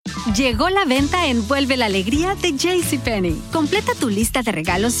Llegó la venta Envuelve la Alegría de JCPenney. Completa tu lista de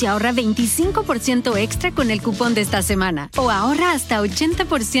regalos y ahorra 25% extra con el cupón de esta semana. O ahorra hasta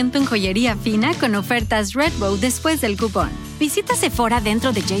 80% en joyería fina con ofertas Redbow después del cupón. Visita Sephora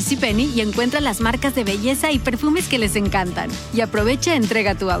dentro de JCPenney y encuentra las marcas de belleza y perfumes que les encantan. Y aprovecha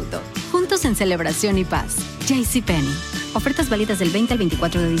entrega tu auto. Juntos en celebración y paz. JCPenney. Ofertas válidas del 20 al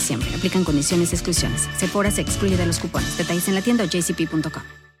 24 de diciembre. Aplican condiciones y exclusiones. Sephora se excluye de los cupones. Detalles en la tienda o jcp.com.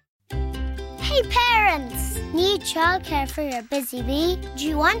 Hey parents! Need childcare for your busy bee? Do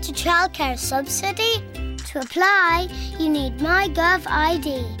you want a childcare subsidy? To apply, you need MyGov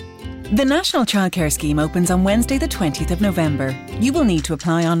ID. The National Childcare Scheme opens on Wednesday the 20th of November. You will need to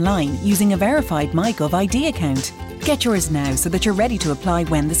apply online using a verified MyGov ID account. Get yours now so that you're ready to apply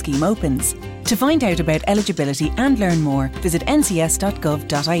when the scheme opens. To find out about eligibility and learn more, visit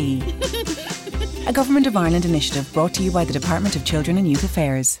ncs.gov.ie. A Government of Ireland initiative brought to you by the Department of Children and Youth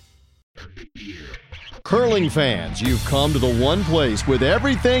Affairs. Curling fans, you've come to the one place with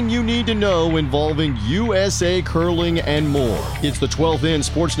everything you need to know involving USA curling and more. It's the 12th In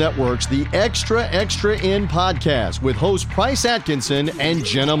Sports Network's The Extra In podcast with host Price Atkinson and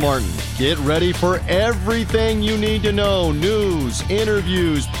Jenna Martin. Get ready for everything you need to know: news,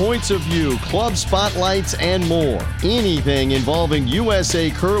 interviews, points of view, club spotlights, and more. Anything involving USA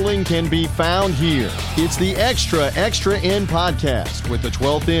curling can be found here. It's the Extra In podcast with the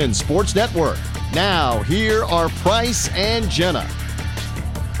 12th In Sports Network. Now, here are Price and Jenna.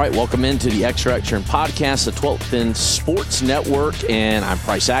 All right, welcome into the Extra In podcast, the 12th In Sports Network, and I'm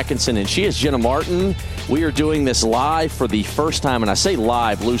Price Atkinson, and she is Jenna Martin. We are doing this live for the first time, and I say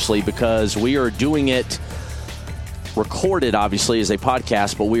live loosely because we are doing it recorded, obviously, as a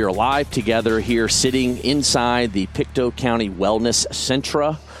podcast, but we are live together here sitting inside the Pictou County Wellness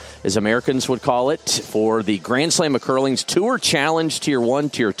Centra, as Americans would call it, for the Grand Slam of Curling's Tour Challenge Tier 1,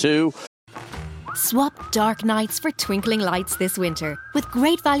 Tier 2. Swap dark nights for twinkling lights this winter with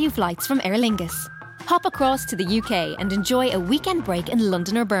great value flights from Aer Lingus. Hop across to the UK and enjoy a weekend break in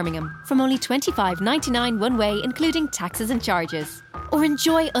London or Birmingham from only $25.99 one way, including taxes and charges. Or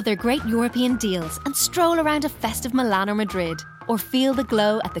enjoy other great European deals and stroll around a festive Milan or Madrid, or feel the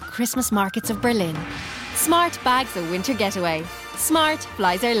glow at the Christmas markets of Berlin. Smart bags a winter getaway. Smart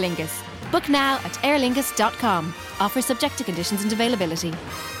flies Aer Lingus. Book now at aerlingus.com. Offer subject to conditions and availability.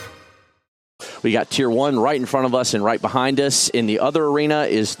 We got Tier 1 right in front of us and right behind us. In the other arena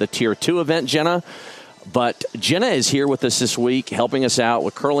is the Tier 2 event, Jenna. But Jenna is here with us this week, helping us out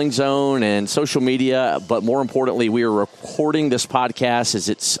with CurlingZone and social media. But more importantly, we are recording this podcast as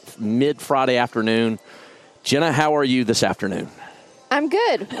it's mid-Friday afternoon. Jenna, how are you this afternoon? I'm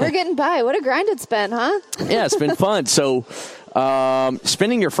good. We're getting by. What a grind it's been, huh? Yeah, it's been fun. So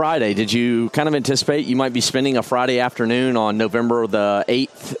spending your Friday, did you kind of anticipate you might be spending a Friday afternoon on November the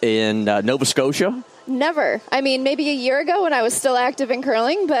 8th in Nova Scotia? Never. I mean, maybe a year ago when I was still active in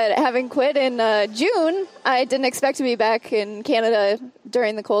curling, but having quit in June, I didn't expect to be back in Canada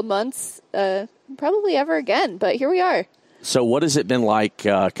during the cold months, probably ever again. But here we are. So what has it been like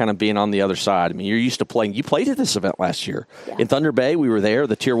kind of being on the other side? I mean, you're used to playing. You played at this event last year. Yeah. In Thunder Bay, we were there,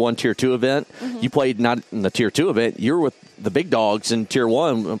 the Tier 1, Tier 2 event. Mm-hmm. You played not in the Tier 2 event. You were with the big dogs in Tier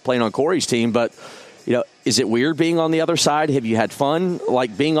 1 playing on Corey's team. But, you know, is it weird being on the other side? Have you had fun,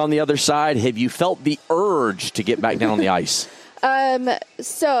 like, being on the other side? Have you felt the urge to get back down on the ice?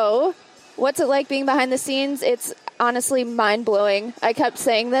 So what's it like being behind the scenes? It's honestly mind-blowing. I kept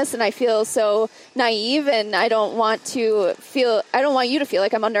saying this, and I feel so naive, and I don't want you to feel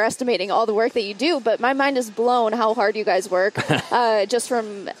like I'm underestimating all the work that you do, but my mind is blown how hard you guys work, just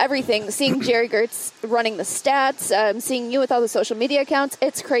from everything. Seeing Jerry Gertz running the stats, seeing you with all the social media accounts,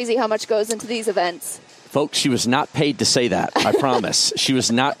 it's crazy how much goes into these events. Folks, she was not paid to say that, I promise. She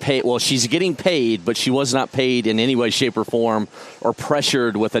was not paid. Well, she's getting paid, but she was not paid in any way, shape, or form, or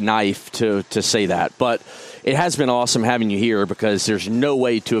pressured with a knife to say that. But it has been awesome having you here because there's no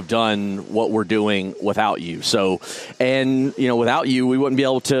way to have done what we're doing without you. So, and, you know, without you, we wouldn't be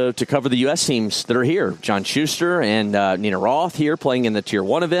able to cover the U.S. teams that are here. John Shuster and Nina Roth here playing in the Tier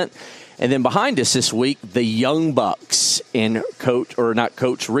 1 event. And then behind us this week, the Young Bucks and Richie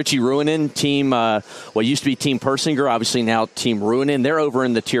Ruohonen, team, used to be Team Persinger, obviously now Team Ruohonen. They're over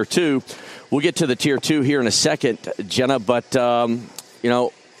in the Tier 2. We'll get to the Tier 2 here in a second, Jenna, but, you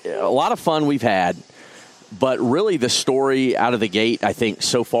know, a lot of fun we've had. But really the story out of the gate, I think,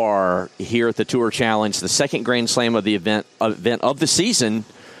 so far here at the Tour Challenge, the second Grand Slam of the event of the season,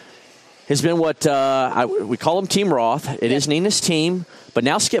 has been what we call them Team Roth. It is Nina's team. But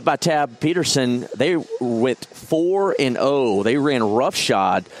now skipped by Tab Peterson, they went 4-0. They ran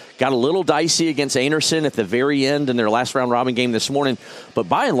roughshod, got a little dicey against Anderson at the very end in their last round robin game this morning. But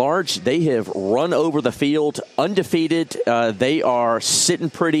by and large, they have run over the field, undefeated. They are sitting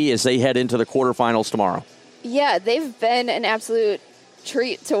pretty as they head into the quarterfinals tomorrow. Yeah, they've been an absolute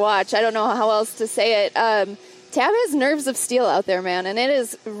treat to watch. I don't know how else to say it. Tab has nerves of steel out there, man, and it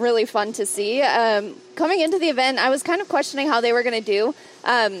is really fun to see. Coming into the event, I was kind of questioning how they were going to do,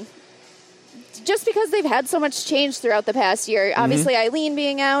 just because they've had so much change throughout the past year. Obviously, Eileen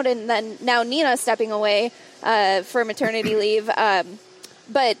being out, and then now Nina stepping away for maternity leave.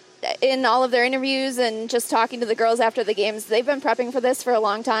 But in all of their interviews and just talking to the girls after the games, they've been prepping for this for a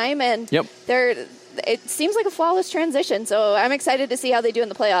long time, and it seems like a flawless transition. So I'm excited to see how they do in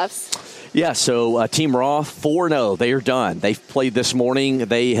the playoffs. Yeah, so Team Roth, 4-0. They are done. They've played this morning.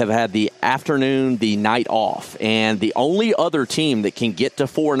 They have had the afternoon, the night off. And the only other team that can get to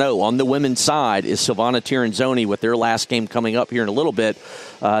 4-0 on the women's side is Scotia.We with their last game coming up here in a little bit.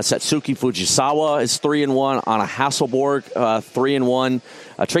 Satsuki Fujisawa is 3-1. Anna Hasselborg, 3-1.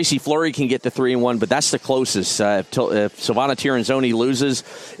 Tracy Fleury can get to 3-1, but that's the closest. If Scotia.We loses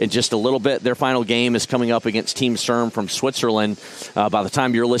in just a little bit, their final game is coming up against Team Sturm from Switzerland. By the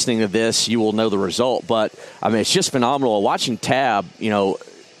time you're listening to this, you will know the result. But, I mean, it's just phenomenal. Watching Tab,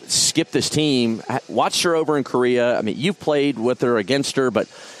 skip this team. Watched her over in Korea. I mean, you've played with her, against her, but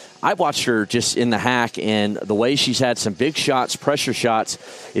I watched her just in the hack, and the way she's had some big shots, pressure shots,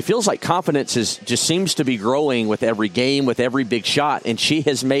 it feels like confidence just seems to be growing with every game, with every big shot, and she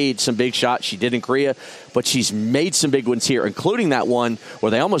has made some big shots. She did in Korea, but she's made some big ones here, including that one where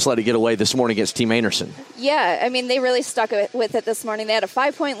they almost let it get away this morning against Team Anderson. Yeah, I mean, they really stuck with it this morning. They had a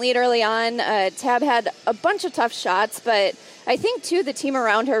 5-point lead early on. Tab had a bunch of tough shots, but I think, too, the team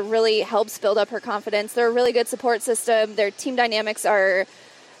around her really helps build up her confidence. They're a really good support system. Their team dynamics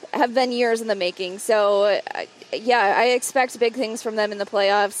have been years in the making. So, I expect big things from them in the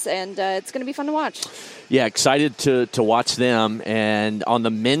playoffs, and it's going to be fun to watch. Yeah, excited to watch them. And on the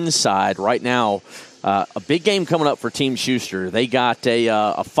men's side right now, a big game coming up for Team Shuster. They got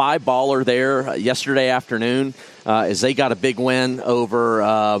a 5-baller there yesterday afternoon as they got a big win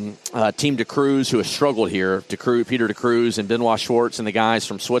over Team De Cruz, who has struggled here. Peter De Cruz and Benoit Schwartz and the guys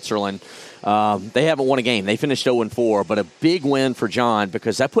from Switzerland. They haven't won a game. They finished 0-4, but a big win for John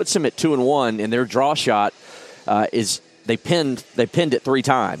because that puts them at 2-1, and their draw shot is they pinned it 3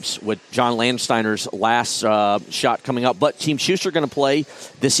 times with John Landsteiner's last shot coming up. But Team Shuster are going to play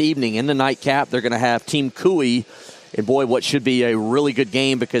this evening in the nightcap. They're going to have Team Kui, and boy, what should be a really good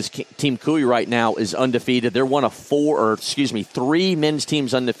game because Team Kui right now is undefeated. They're one of 3 men's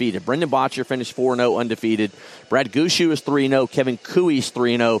teams undefeated. Brendan Botcher finished 4-0 undefeated. Brad Gushu is 3-0. Kevin Kui is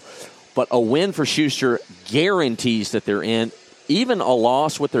 3-0. But a win for Shuster guarantees that they're in. Even a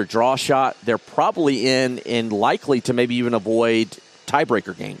loss with their draw shot, they're probably in and likely to maybe even avoid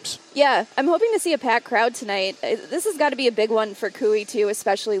tiebreaker games. Yeah, I'm hoping to see a packed crowd tonight. This has got to be a big one for Kui, too,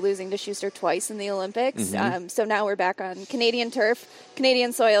 especially losing to Shuster twice in the Olympics. So now we're back on Canadian turf,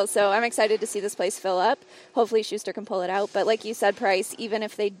 Canadian soil, so I'm excited to see this place fill up. Hopefully Shuster can pull it out. But like you said, Price, even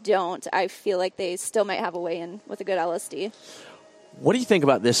if they don't, I feel like they still might have a way in with a good LSD. What do you think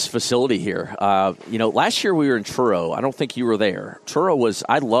about this facility here? Last year we were in Truro. I don't think you were there.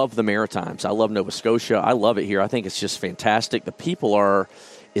 I love the Maritimes. I love Nova Scotia. I love it here. I think it's just fantastic. The people are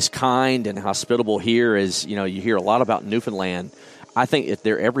as kind and hospitable here as, you hear a lot about Newfoundland. I think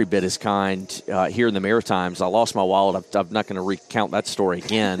they're every bit as kind here in the Maritimes. I lost my wallet. I'm not going to recount that story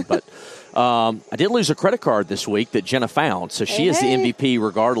again, but I did lose a credit card this week that Jenna found. So she is the MVP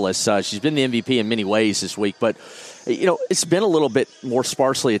regardless. She's been the MVP in many ways this week, but it's been a little bit more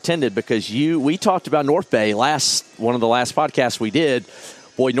sparsely attended because we talked about North Bay one of the last podcasts we did.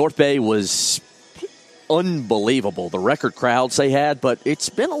 Boy, North Bay was unbelievable, the record crowds they had, but it's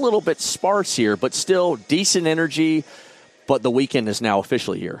been a little bit sparse here, but still decent energy. But the weekend is now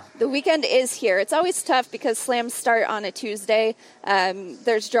officially here. The weekend is here. It's always tough because slams start on a Tuesday.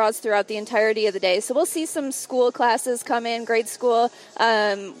 There's draws throughout the entirety of the day. So we'll see some school classes come in, grade school.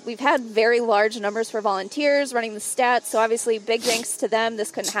 We've had very large numbers for volunteers running the stats. So obviously big thanks to them. This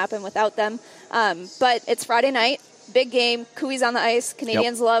couldn't happen without them. But it's Friday night. Big game. Kui's on the ice.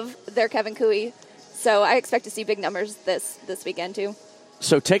 Canadians love their Kevin Kui. So I expect to see big numbers this weekend too.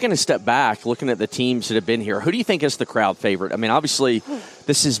 So taking a step back, looking at the teams that have been here, who do you think is the crowd favorite? I mean, obviously,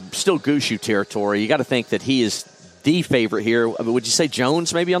 this is still Gushu territory. You got to think that he is the favorite here. I mean, would you say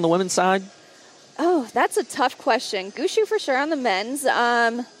Jones maybe on the women's side? Oh, that's a tough question. Gushu for sure on the men's.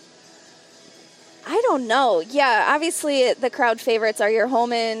 I don't know. Yeah, obviously the crowd favorites are your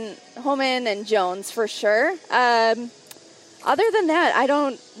Holman and Jones for sure. Other than that, I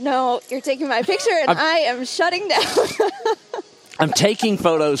don't know. You're taking my picture, and I am shutting down. I'm taking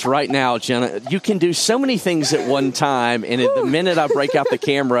photos right now, Jenna. You can do so many things at one time, and at the minute I break out the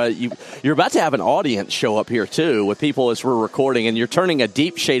camera, you're about to have an audience show up here, too, with people as we're recording, and you're turning a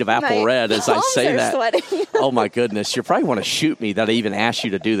deep shade of apple red as I say that. Sweating. Oh, my goodness. You probably want to shoot me that I even asked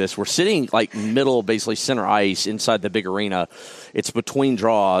you to do this. We're sitting, like, basically center ice inside the big arena. It's between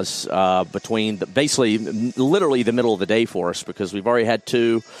draws, basically literally the middle of the day for us because we've already had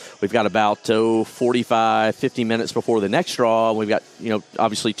 2. We've got about 45, 50 minutes before the next draw. We've got,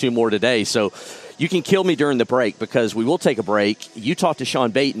 obviously 2 more today. So you can kill me during the break because we will take a break. You talked to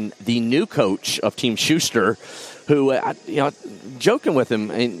Sean Beighton, the new coach of Team Shuster, who, joking with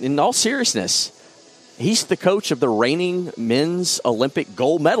him, in all seriousness, he's the coach of the reigning men's Olympic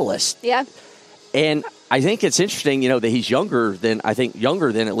gold medalist. Yeah. And I think it's interesting, that he's younger than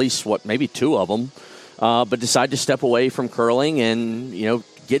at least, maybe 2 of them, but decided to step away from curling and,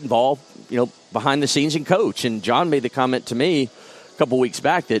 get involved, behind the scenes and coach. And John made the comment to me a couple weeks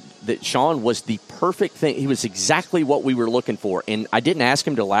back that Sean was the perfect thing. He was exactly what we were looking for. And I didn't ask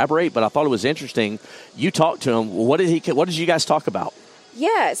him to elaborate, but I thought it was interesting. You talked to him. What did you guys talk about?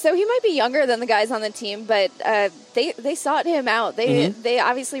 Yeah, so he might be younger than the guys on the team, but they sought him out. They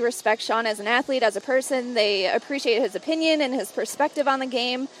obviously respect Sean as an athlete, as a person. They appreciate his opinion and his perspective on the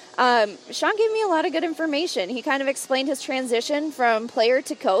game. Sean gave me a lot of good information. He kind of explained his transition from player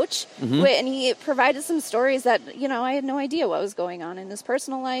to coach, and he provided some stories that, I had no idea what was going on in his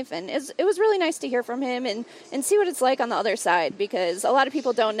personal life, and it was really nice to hear from him and see what it's like on the other side, because a lot of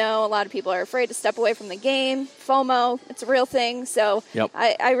people don't know. A lot of people are afraid to step away from the game. FOMO, it's a real thing, so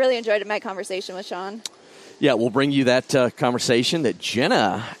I really enjoyed my conversation with Sean. Yeah, we'll bring you that conversation that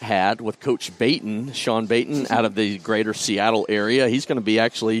Jenna had with Coach Beighton, Sean Beighton, out of the greater Seattle area. He's going to be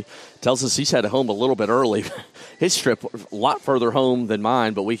tells us he's headed home a little bit early. His trip a lot further home than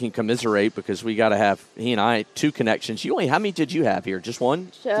mine, but we can commiserate because we got to have, he and I, 2 connections. How many did you have here? Just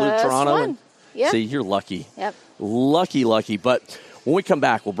one? Just Toronto? One. Yeah. See, you're lucky. Yep. Lucky. But when we come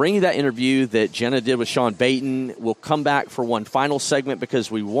back, we'll bring you that interview that Jenna did with Sean Beighton. We'll come back for one final segment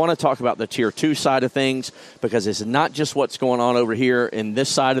because we want to talk about the Tier 2 side of things, because it's not just what's going on over here in this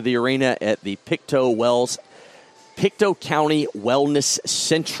side of the arena at the Pictou County Wellness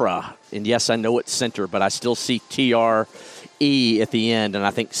Centra. And yes, I know it's Center, but I still see TRE at the end, and I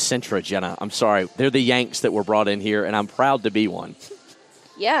think Centra, Jenna. I'm sorry. They're the Yanks that were brought in here, and I'm proud to be one.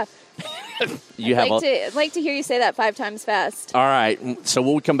 Yeah. I'd like to hear you say that 5 times fast. All right. So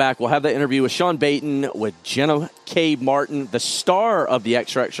when we come back, we'll have that interview with Sean Beighton, with Jenna K. Martin, the star of the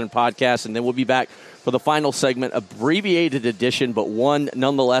Extra Action podcast, and then we'll be back for the final segment, abbreviated edition, but one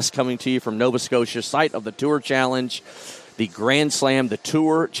nonetheless, coming to you from Nova Scotia, site of the Tour Challenge, the Grand Slam, the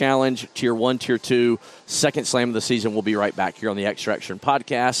Tour Challenge, Tier 1, Tier 2, second slam of the season. We'll be right back here on the Extra Action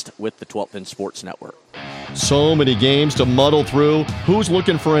podcast with the 12th End Sports Network. So many games to muddle through. Who's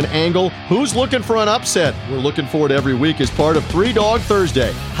looking for an angle? Who's looking for an upset? We're looking for it every week as part of 3 Dog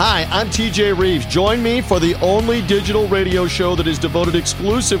Thursday. Hi, I'm TJ Reeves. Join me for the only digital radio show that is devoted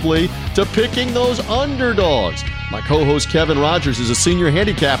exclusively to picking those underdogs. My co-host Kevin Rogers is a senior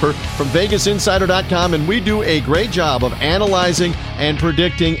handicapper from VegasInsider.com, and we do a great job of analyzing and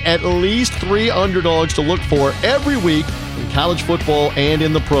predicting at least 3 underdogs to look for every week in college football and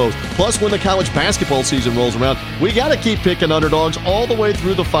in the pros. Plus, when the college basketball season rolls around, we got to keep picking underdogs all the way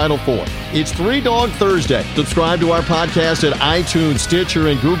through the Final Four. It's 3 Dog Thursday. Subscribe to our podcast at iTunes, Stitcher,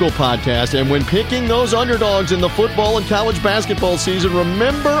 and Google Podcast. And when picking those underdogs in the football and college basketball season,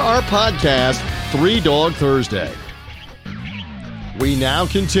 remember our podcast, 3 Dog Thursday. We now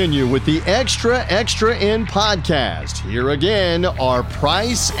continue with the Extra In podcast. Here again are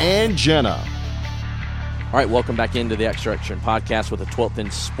Price and Jenna. All right, welcome back into the Extra In podcast with the 12th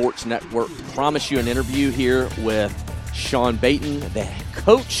End Sports Network. Promise you an interview here with Sean Beighton,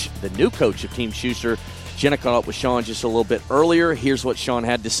 the new coach of Team Shuster. Jenna caught up with Sean just a little bit earlier. Here's what Sean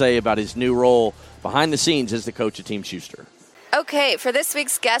had to say about his new role behind the scenes as the coach of Team Shuster. Okay, for this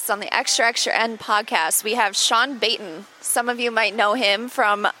week's guest on the Extra End podcast, we have Sean Beighton. Some of you might know him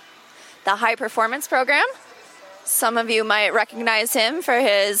from the High Performance program. Some of you might recognize him for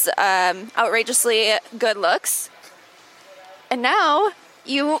his outrageously good looks. And now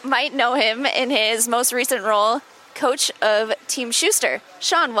you might know him in his most recent role, coach of Team Shuster.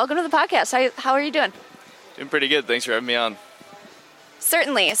 Sean, welcome to the podcast. How are you doing? Doing pretty good. Thanks for having me on.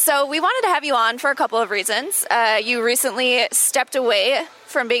 Certainly. So we wanted to have you on for a couple of reasons. You recently stepped away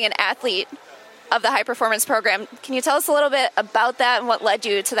from being an athlete of the High Performance program. Can you tell us a little bit about that and what led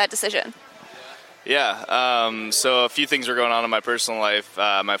you to that decision? Yeah, so a few things were going on in my personal life.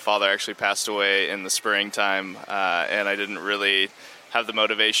 My father actually passed away in the springtime, and I didn't really have the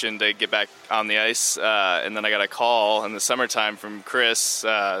motivation to get back on the ice. And then I got a call in the summertime from Chris.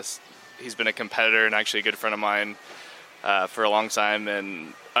 He's been a competitor and actually a good friend of mine for a long time,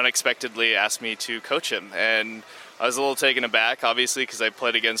 and unexpectedly asked me to coach him. And I was a little taken aback, obviously, because I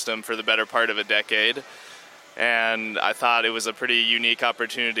played against him for the better part of a decade. And I thought it was a pretty unique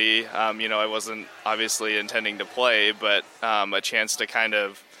opportunity. I wasn't obviously intending to play, but a chance to kind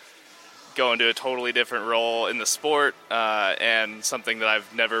of go into a totally different role in the sport, and something that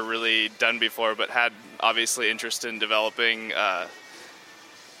I've never really done before, but had obviously interest in developing, as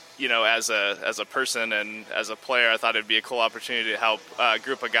a person and as a player. I thought it'd be a cool opportunity to help a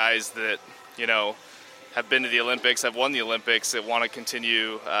group of guys that, have been to the Olympics, have won the Olympics, that want to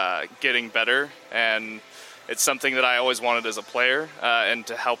continue getting better. And it's something that I always wanted as a player, and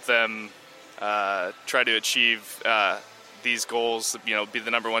to help them try to achieve these goals, be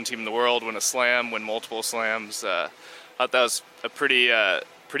the number one team in the world, win a slam, win multiple slams. I thought that was a pretty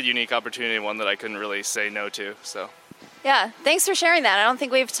unique opportunity, one that I couldn't really say no to. So, yeah, thanks for sharing that. I don't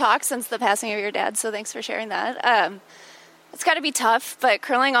think we've talked since the passing of your dad, so thanks for sharing that. It's got to be tough, but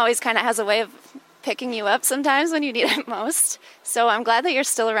curling always kind of has a way of picking you up sometimes when you need it most. So I'm glad that you're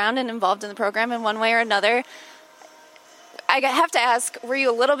still around and involved in the program in one way or another. I have to ask, were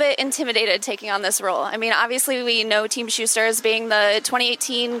you a little bit intimidated taking on this role? I mean, obviously we know Team Shuster as being the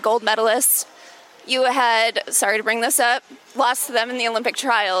 2018 gold medalist. You had, sorry to bring this up, lost to them in the Olympic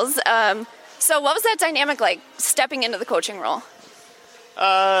trials. So what was that dynamic like, stepping into the coaching role?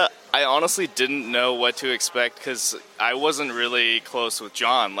 I honestly didn't know what to expect, because I wasn't really close with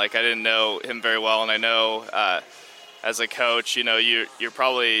John. I didn't know him very well, and I know as a coach, you're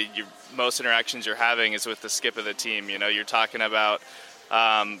probably most interactions you're having is with the skip of the team. You're talking about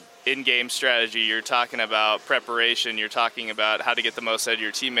in-game strategy, you're talking about preparation, you're talking about how to get the most out of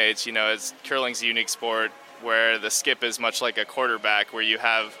your teammates. As curling's a unique sport where the skip is much like a quarterback, where you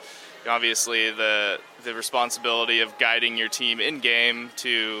have obviously the responsibility of guiding your team in-game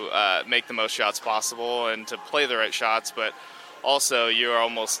to make the most shots possible and to play the right shots, but also you're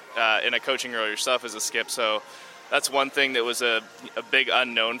almost in a coaching role yourself as a skip. So that's one thing that was a big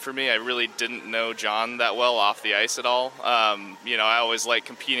unknown for me. I really didn't know John that well off the ice at all. I always liked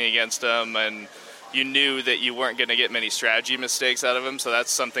competing against him, and you knew that you weren't going to get many strategy mistakes out of him, so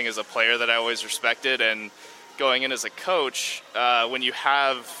that's something as a player that I always respected. And going in as a coach, when you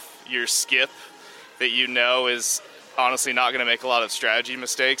have your skip that is honestly not going to make a lot of strategy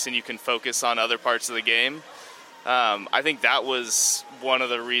mistakes, and you can focus on other parts of the game, I think that was one of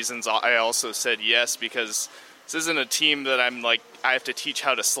the reasons I also said yes, because this isn't a team that I have to teach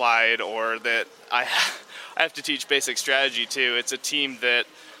how to slide, or that I have to teach basic strategy to. It's a team that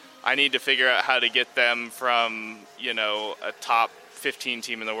I need to figure out how to get them from, a top 15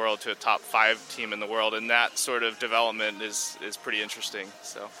 team in the world to a top 5 team in the world, and that sort of development is pretty interesting.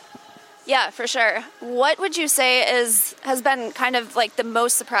 So. Yeah, for sure. What would you say has been kind of the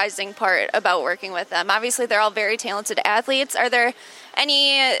most surprising part about working with them? Obviously, they're all very talented athletes. Are there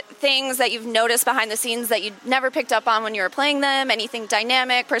any things that you've noticed behind the scenes that you never picked up on when you were playing them? Anything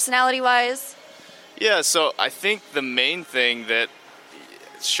dynamic, personality-wise? Yeah, so I think the main thing that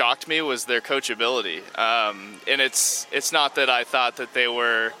shocked me was their coachability. And it's not that I thought that they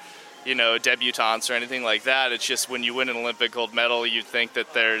were debutantes or anything like that. It's just when you win an Olympic gold medal, you think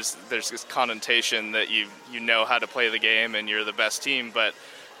that there's this connotation that you know how to play the game and you're the best team, but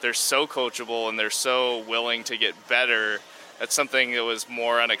they're so coachable and they're so willing to get better. That's something that was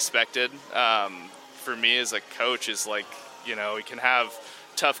more unexpected for me as a coach. Is we can have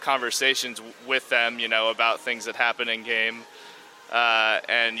tough conversations with them, about things that happen in game,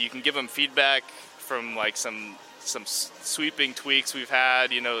 and you can give them feedback from some sweeping tweaks we've had,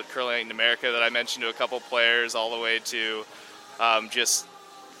 curling in America that I mentioned to a couple players, all the way to just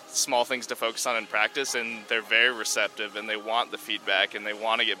small things to focus on in practice, and they're very receptive and they want the feedback and they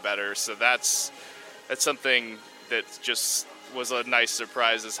want to get better. So that's something that just was a nice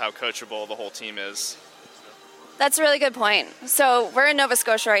surprise, is how coachable the whole team is. That's a really good point. So we're in Nova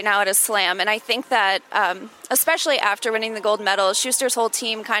Scotia right now at a slam, and I think that especially after winning the gold medal, Shuster's whole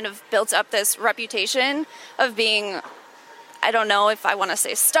team kind of built up this reputation of being, I don't know if I want to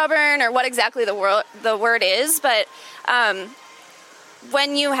say stubborn or what exactly the word is, but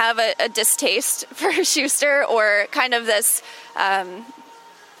when you have a distaste for Shuster, or kind of this,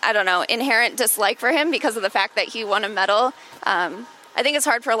 inherent dislike for him because of the fact that he won a medal, I think it's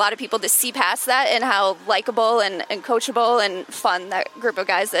hard for a lot of people to see past that and how likable and coachable and fun that group of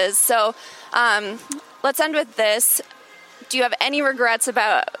guys is. So let's end with this. Do you have any regrets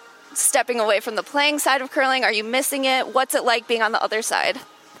about stepping away from the playing side of curling? Are you missing it? What's it like being on the other side?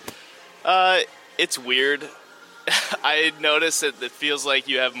 It's weird. I notice it feels like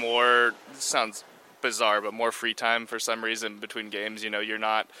you have more, sounds bizarre, but more free time for some reason between games. You're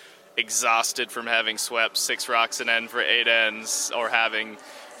not exhausted from having swept 6 rocks an end for 8 ends or having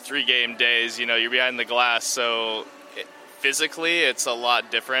 3 game days. You're behind the glass, so physically it's a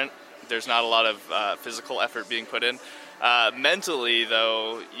lot different. There's not a lot of physical effort being put in. Mentally,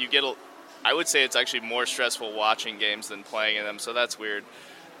 though, I would say it's actually more stressful watching games than playing in them, so that's weird.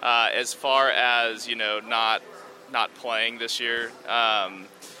 As far as, not playing this year,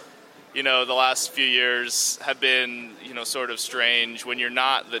 the last few years have been, sort of strange when you're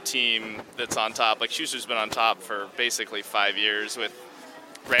not the team that's on top. Like Shuster's been on top for basically 5 years with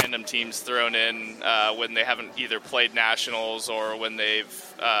random teams thrown in when they haven't either played nationals or when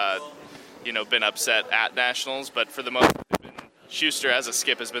they've, been upset at nationals. But for the most part, Shuster as a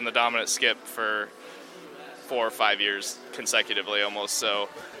skip has been the dominant skip for 4 or 5 years consecutively almost. So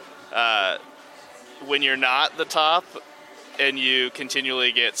when you're not the top and you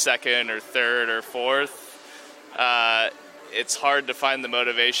continually get second or third or fourth, it's hard to find the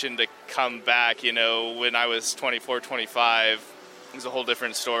motivation to come back. When I was 24, 25, it was a whole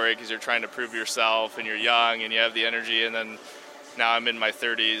different story because you're trying to prove yourself and you're young and you have the energy. And then now I'm in my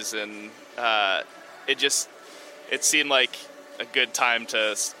 30s, and it seemed like a good time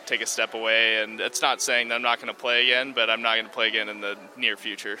to take a step away. And it's not saying that I'm not going to play again, but I'm not going to play again in the near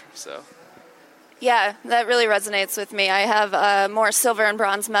future. So. Yeah, that really resonates with me. I have more silver and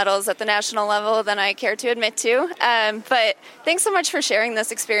bronze medals at the national level than I care to admit to. But thanks so much for sharing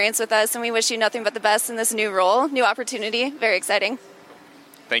this experience with us, and we wish you nothing but the best in this new role, new opportunity. Very exciting.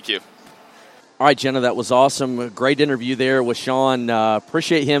 Thank you. All right, Jenna, that was awesome. A great interview there with Sean.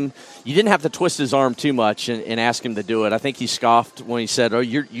 Appreciate him. You didn't have to twist his arm too much and ask him to do it. I think he scoffed when he said,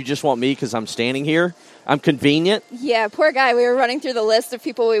 you just want me because I'm standing here? I'm convenient? Yeah, poor guy. We were running through the list of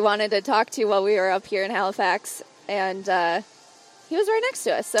people we wanted to talk to while we were up here in Halifax, and he was right next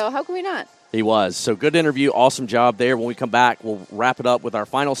to us, so how can we not? He was. So good interview. Awesome job there. When we come back, we'll wrap it up with our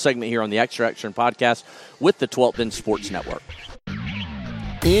final segment here on the Extra Extra podcast with the 12th In Sports Network.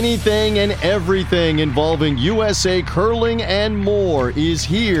 Anything and everything involving USA curling and more is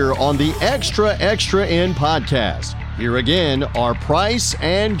here on the Extra Extra In podcast. Here again are Price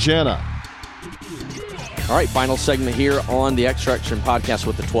and Jenna. All right, final segment here on the Extra Extra In podcast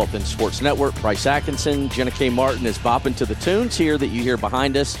with the 12th In Sports Network. Price Atkinson, Jenna K. Martin is bopping to the tunes here that you hear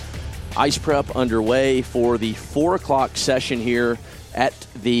behind us. Ice prep underway for the 4 o'clock session here at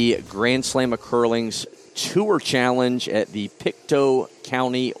the Grand Slam of Curling's Tour Challenge at the Pictou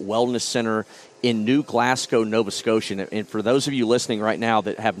County Wellness Center in New Glasgow, Nova Scotia. And for those of you listening right now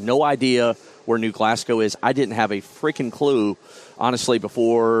that have no idea where New Glasgow is, I didn't have a freaking clue, honestly,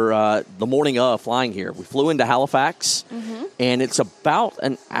 before the morning of flying here. We flew into Halifax, and it's about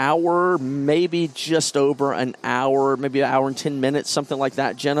an hour, maybe just over an hour, maybe an hour and 10 minutes, something like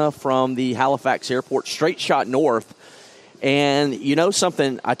that, Jenna, from the Halifax airport, straight shot north. And you know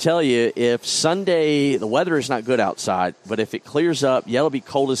something, I tell you, if Sunday, the weather is not good outside, but if it clears up, yeah, it'll be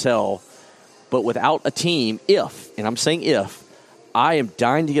cold as hell. But without a team, and I'm saying if, I am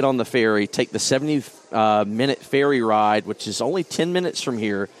dying to get on the ferry, take the 70-minute ferry ride, which is only 10 minutes from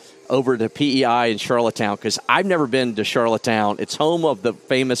here, over to PEI in Charlottetown, because I've never been to Charlottetown. It's home of the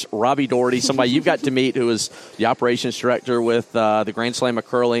famous Robbie Doherty, somebody you've got to meet, who is the operations director with the Grand Slam of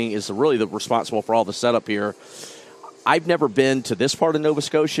Curling, is really responsible for all the setup here. I've never been to this part of Nova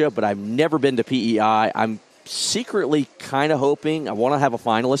Scotia, but I've never been to PEI. I'm secretly kind of hoping I want to have a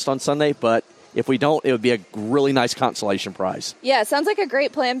finalist on Sunday, but if we don't, it would be a really nice consolation prize. Yeah, sounds like a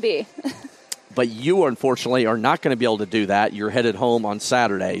great plan B. But you, unfortunately, are not going to be able to do that. You're headed home on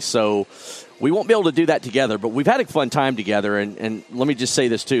Saturday, so we won't be able to do that together. But we've had a fun time together, and let me just say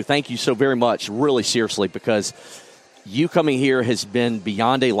this, too. Thank you so very much, really seriously, because you coming here has been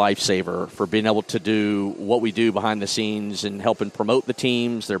beyond a lifesaver for being able to do what we do behind the scenes and helping promote the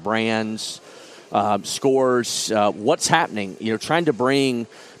teams, their brands, scores, what's happening. Trying to bring,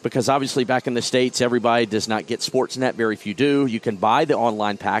 because obviously back in the States, everybody does not get Sportsnet. Very few do. You can buy the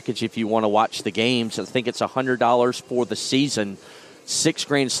online package if you want to watch the games. I think it's $100 for the season. 6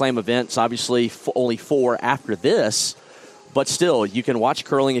 Grand Slam events, obviously only 4 after this. But still, you can watch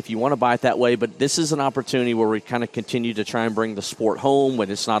curling if you want to buy it that way. But this is an opportunity where we kind of continue to try and bring the sport home when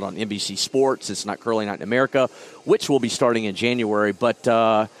it's not on NBC Sports. It's not Curling Night in America, which will be starting in January.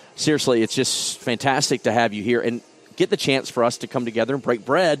 But seriously, it's just fantastic to have you here and get the chance for us to come together and break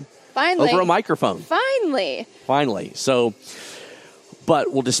bread Finally. Over a microphone. Finally. So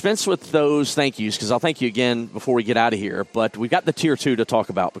But we'll dispense with those thank yous because I'll thank you again before we get out of here. But we've got the Tier 2 to talk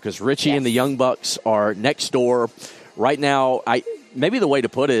about because Richie and the Young Bucks are next door. Right now, maybe the way to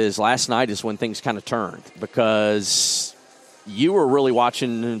put it is last night is when things kind of turned because you were really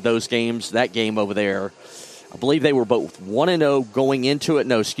watching those games, that game over there. I believe they were both 1-0 going into it.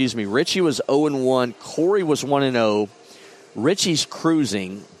 No, excuse me. Richie was 0-1. Corey was 1-0. Richie's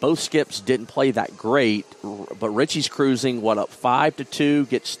cruising. Both skips didn't play that great, but Richie's cruising, up 5-2,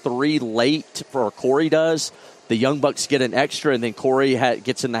 gets 3 late for Corey does. The Young Bucks get an extra, and then Corey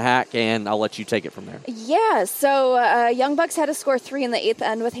gets in the hack, and I'll let you take it from there. Yeah, so Young Bucks had to score 3 in the 8th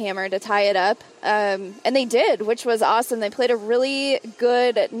end with Hammer to tie it up, and they did, which was awesome. They played a really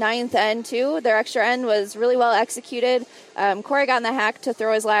good 9th end, too. Their extra end was really well executed. Corey got in the hack to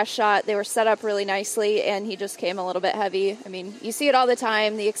throw his last shot. They were set up really nicely, and he just came a little bit heavy. I mean, you see it all the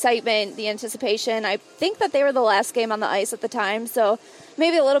time, the excitement, the anticipation. I think that they were the last game on the ice at the time, so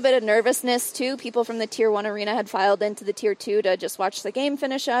maybe a little bit of nervousness, too. People from the Tier 1 arena had filed into the Tier 2 to just watch the game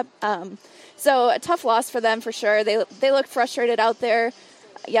finish up. So a tough loss for them for sure. They looked frustrated out there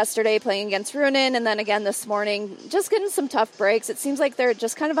yesterday playing against Runin, and then again this morning just getting some tough breaks. It seems like they're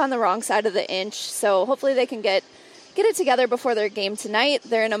just kind of on the wrong side of the inch, so hopefully they can get it together before their game tonight.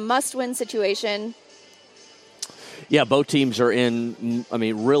 They're in a must-win situation. Yeah, both teams are in,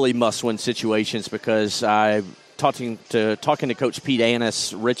 really must-win situations because talking to Coach Pete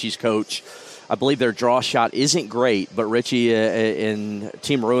Annis, Richie's coach, I believe their draw shot isn't great, but Richie and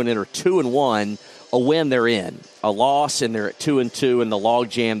Team Ruinin are 2-1. A win, they're in. A loss, and they're at 2-2 in the log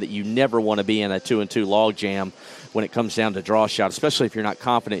jam that you never want to be in, a 2-2 log jam when it comes down to draw shot, especially if you're not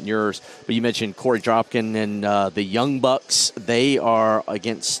confident in yours. But you mentioned Corey Dropkin and the Young Bucks. They are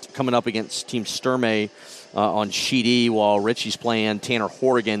coming up against Team Stur on Sheet E while Richie's playing Tanner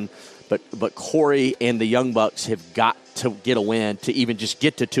Horrigan. But Corey and the Young Bucks have got to get a win to even just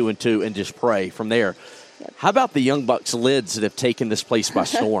get to 2-2 and just pray from there. Yep. How about the Young Bucks lids that have taken this place by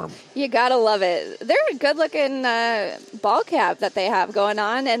storm? You gotta love it. They're a good-looking ball cap that they have going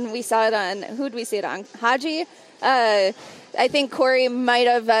on, and we saw it on, who'd we see it on? Haji. I think Corey might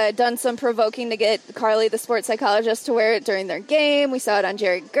have done some provoking to get Carly, the sports psychologist, to wear it during their game. We saw it on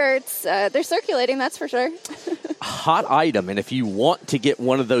Jared Gertz. They're circulating, that's for sure. Hot item, and if you want to get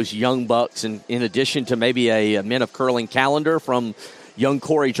one of those Young Bucks, and in addition to maybe a Men of Curling calendar from young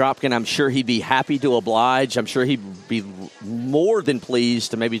Corey Dropkin, I'm sure he'd be happy to oblige. I'm sure he'd be more than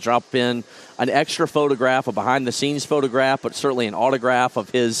pleased to maybe drop in an extra photograph, a behind-the-scenes photograph, but certainly an autograph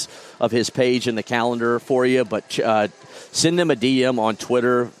of his page in the calendar for you. But send them a DM on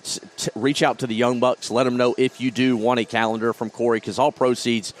Twitter. Reach out to the Young Bucks. Let them know if you do want a calendar from Corey, because all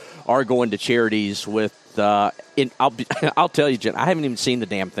proceeds are going to charities with I'll tell you, Jen, I haven't even seen the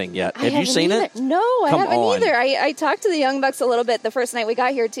damn thing yet. Have you seen it? No, I haven't either. I talked to the Young Bucks a little bit the first night we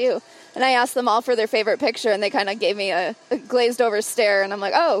got here, too. And I asked them all for their favorite picture, and they kind of gave me a glazed-over stare. And I'm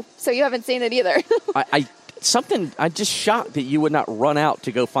like, oh, so you haven't seen it either. I'm just shocked that you would not run out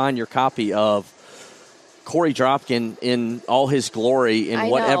to go find your copy of Corey Dropkin in all his glory in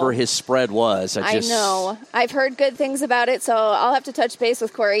whatever his spread was. I know. I've heard good things about it, so I'll have to touch base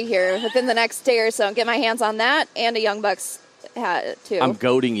with Corey here within the next day or so and get my hands on that and a Young Bucks hat, too. I'm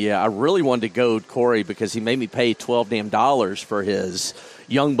goading you. I really wanted to goad Corey because he made me pay $12 for his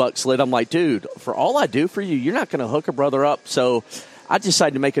Young Bucks lid. I'm like, dude, for all I do for you, you're not going to hook a brother up. So I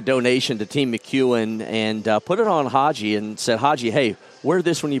decided to make a donation to Team McEwen and put it on Haji and said, Haji, hey, wear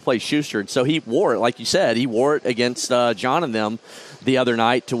this when you play Shuster. And so he wore it, like you said. He wore it against John and them the other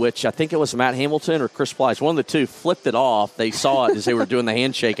night, to which I think it was Matt Hamilton or Chris Plyce. One of the two flipped it off. They saw it as they were doing the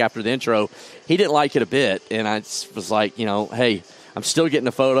handshake after the intro. He didn't like it a bit. And I was like, hey, I'm still getting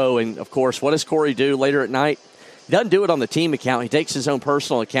a photo. And, of course, what does Corey do later at night? He doesn't do it on the team account. He takes his own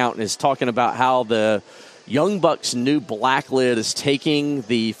personal account and is talking about how the Young Bucks' new black lid is taking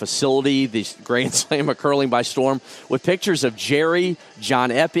the facility, the Grand Slam of Curling, by storm, with pictures of Jerry,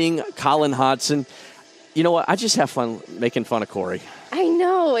 John Epping, Colin Hodson. You know what? I just have fun making fun of Corey. I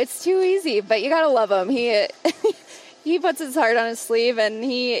know. It's too easy, but you got to love him. He puts his heart on his sleeve, and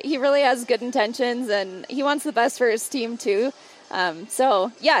he really has good intentions, and he wants the best for his team, too.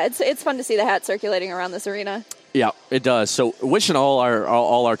 So, yeah, it's fun to see the hat circulating around this arena. Yeah, it does. So wishing all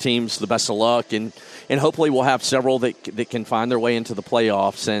our teams the best of luck, and hopefully we'll have several that can find their way into the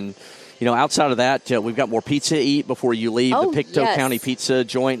playoffs. And, outside of that, we've got more pizza to eat before you leave. The Pictou County Pizza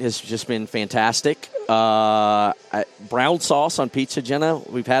joint has just been fantastic. Brown sauce on pizza, Jenna,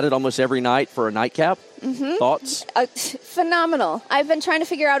 we've had it almost every night for a nightcap. Thoughts? Phenomenal. I've been trying to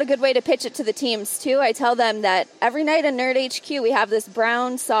figure out a good way to pitch it to the teams, too. I tell them that every night in Nerd HQ, we have this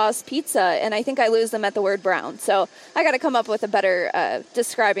brown sauce pizza, and I think I lose them at the word brown. So I got to come up with a better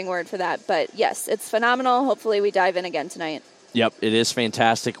describing word for that. But, yes, it's phenomenal. Hopefully we dive in again tonight. Yep, it is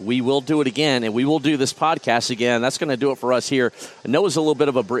fantastic. We will do it again, and we will do this podcast again. That's going to do it for us here. I know it's a little bit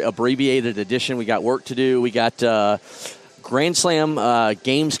of an abbreviated edition. We got work to do. We got Grand Slam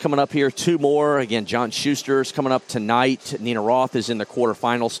games coming up here, 2 more. Again, John Shuster's coming up tonight. Nina Roth is in the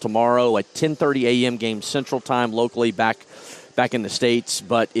quarterfinals tomorrow at 10:30 a.m. game Central Time locally back in the States.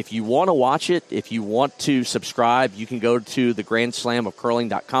 But if you want to watch it, if you want to subscribe, you can go to the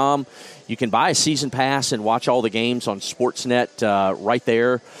grandslamofcurling.com. You can buy a season pass and watch all the games on Sportsnet right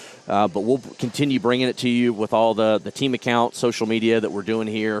there. But we'll continue bringing it to you with all the team account, social media that we're doing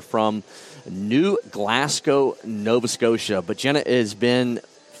here from New Glasgow, Nova Scotia. But Jenna has been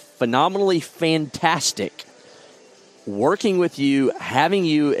phenomenally fantastic working with you, having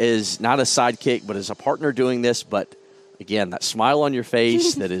you as not a sidekick, but as a partner doing this. But again, that smile on your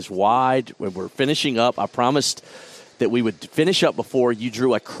face that is wide when we're finishing up. I promised that we would finish up before you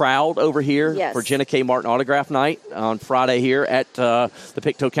drew a crowd over here for Jenna K. Martin Autograph Night on Friday here at the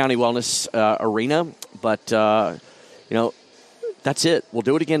Pictou County Wellness Arena. But, that's it. We'll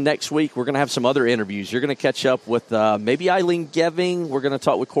do it again next week. We're going to have some other interviews. You're going to catch up with maybe Eileen Geving. We're going to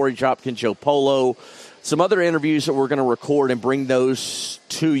talk with Corey Dropkin, Joe Polo. Some other interviews that we're going to record and bring those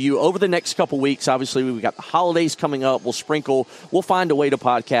to you over the next couple weeks. Obviously, we've got the holidays coming up. We'll find a way to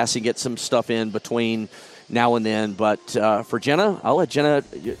podcast and get some stuff in between now and then. But for Jenna, I'll let Jenna,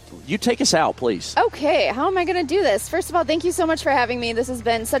 you take us out, please. Okay, how am I going to do this? First of all, thank you so much for having me. This has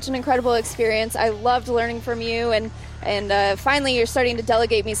been such an incredible experience. I loved learning from you, and finally you're starting to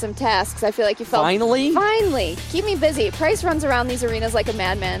delegate me some tasks. I feel like you felt... Finally! Keep me busy. Price runs around these arenas like a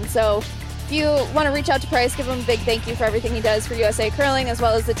madman, so if you want to reach out to Price, give him a big thank you for everything he does for USA Curling, as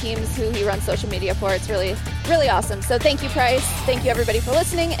well as the teams who he runs social media for. It's really, really awesome. So thank you, Price. Thank you, everybody, for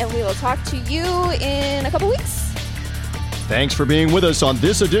listening, and we will talk to you in a couple weeks. Thanks for being with us on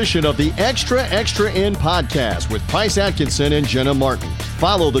this edition of the Extra In podcast with Price Atkinson and Jenna Martin.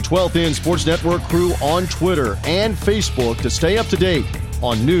 Follow the 12th In Sports Network crew on Twitter and Facebook to stay up to date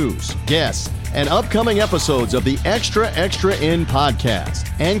on news, guests, and upcoming episodes of the Extra In podcast.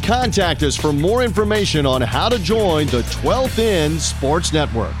 And contact us for more information on how to join the 12th In Sports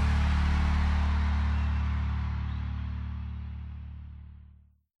Network.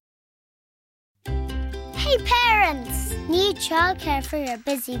 Hey parents! Need childcare for your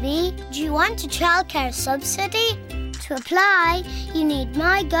busy bee? Do you want a childcare subsidy? To apply, you need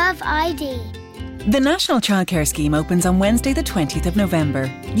MyGov ID. The National Childcare Scheme opens on Wednesday the 20th of November.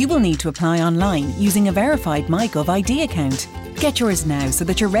 You will need to apply online using a verified MyGov ID account. Get yours now so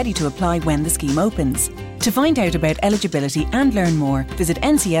that you're ready to apply when the scheme opens. To find out about eligibility and learn more, visit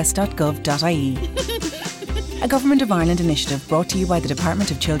ncs.gov.ie. A Government of Ireland initiative brought to you by the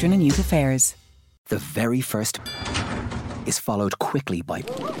Department of Children and Youth Affairs. The very first is followed quickly by,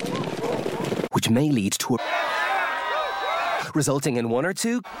 which may lead to resulting in one or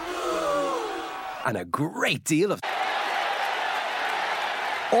two and a great deal of,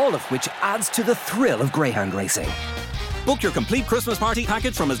 all of which adds to the thrill of greyhound racing. Book your complete Christmas party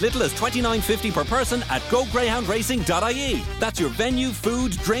package from as little as $29.50 per person at gogreyhoundracing.ie. That's your venue,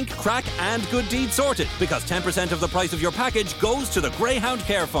 food, drink, crack and good deed sorted, because 10% of the price of your package goes to the Greyhound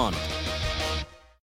Care Fund.